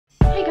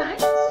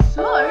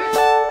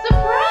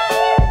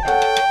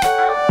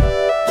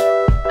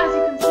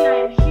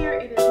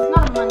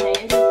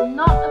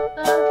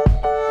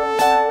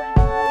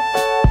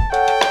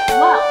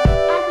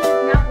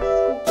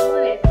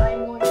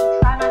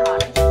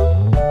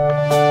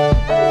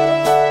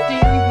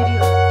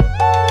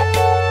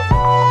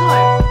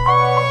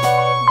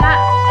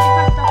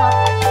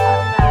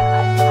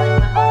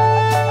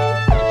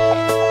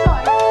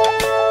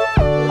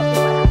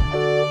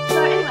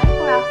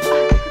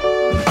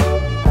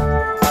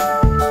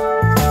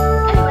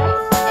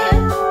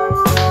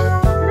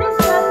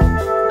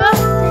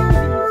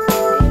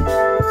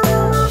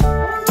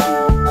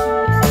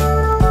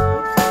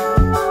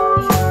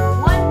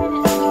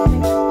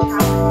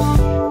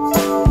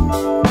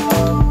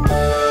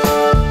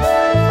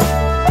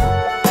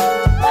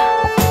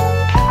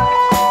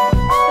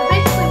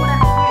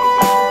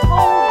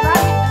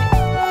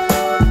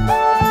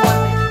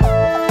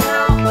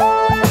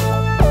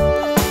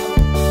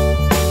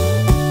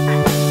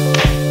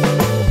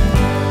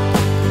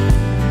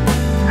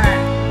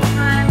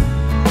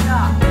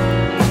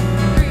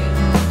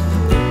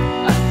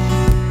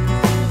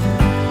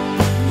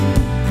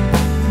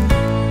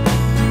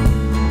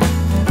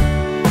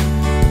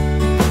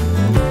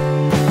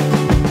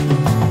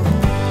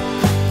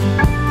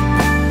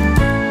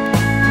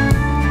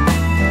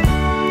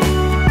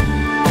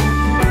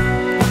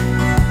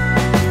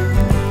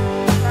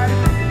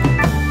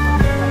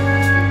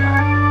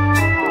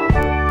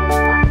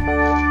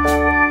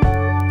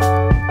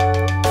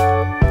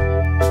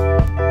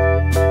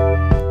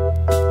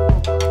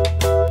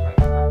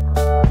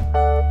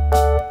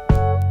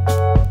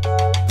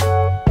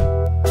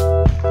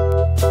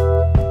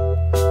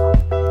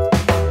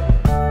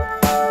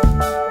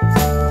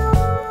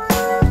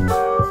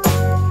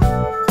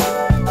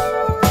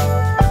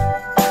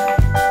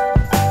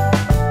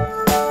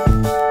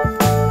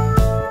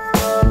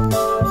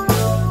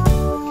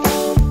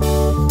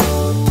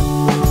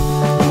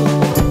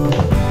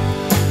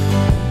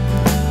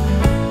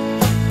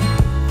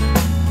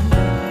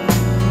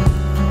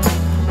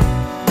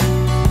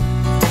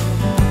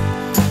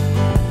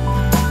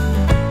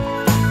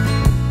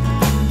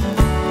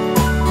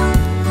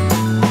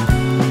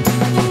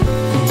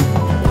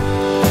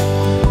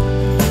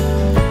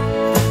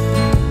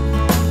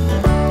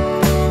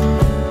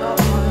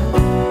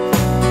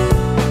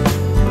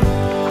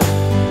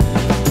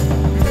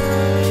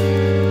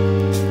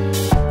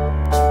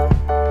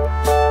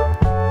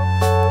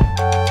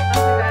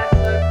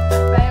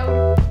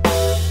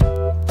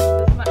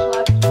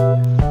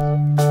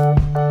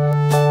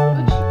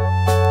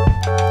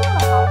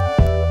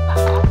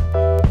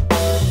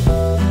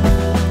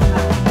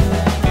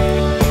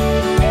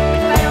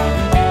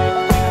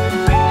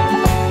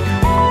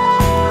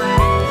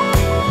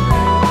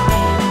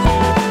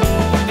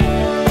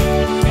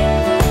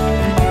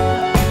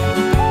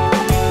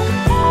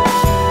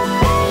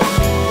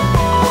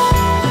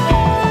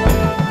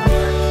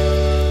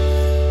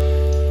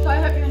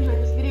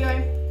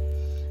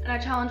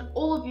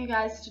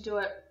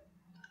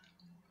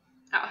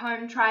at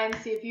home, try and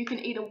see if you can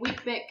eat a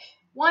Weet-Bix,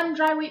 one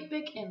dry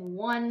Weet-Bix in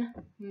 1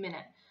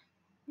 minute.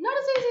 Not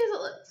as easy as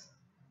it looks.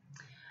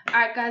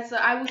 Alright guys, so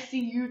I will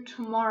see you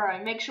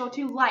tomorrow. Make sure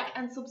to like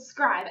and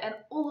subscribe and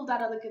all of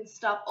that other good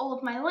stuff. All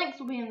of my links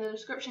will be in the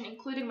description,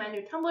 including my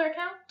new Tumblr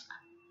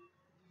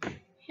account.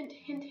 Hint,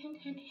 hint, hint,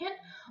 hint, hint.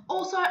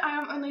 Also, I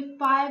am only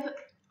 5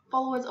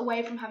 followers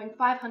away from having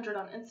 500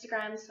 on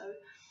Instagram, so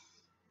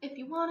if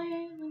you want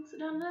it, links are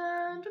down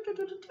there.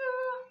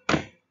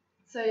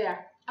 So yeah,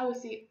 I will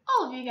see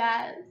all of you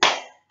guys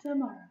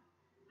tomorrow.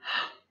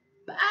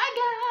 Bye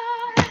guys!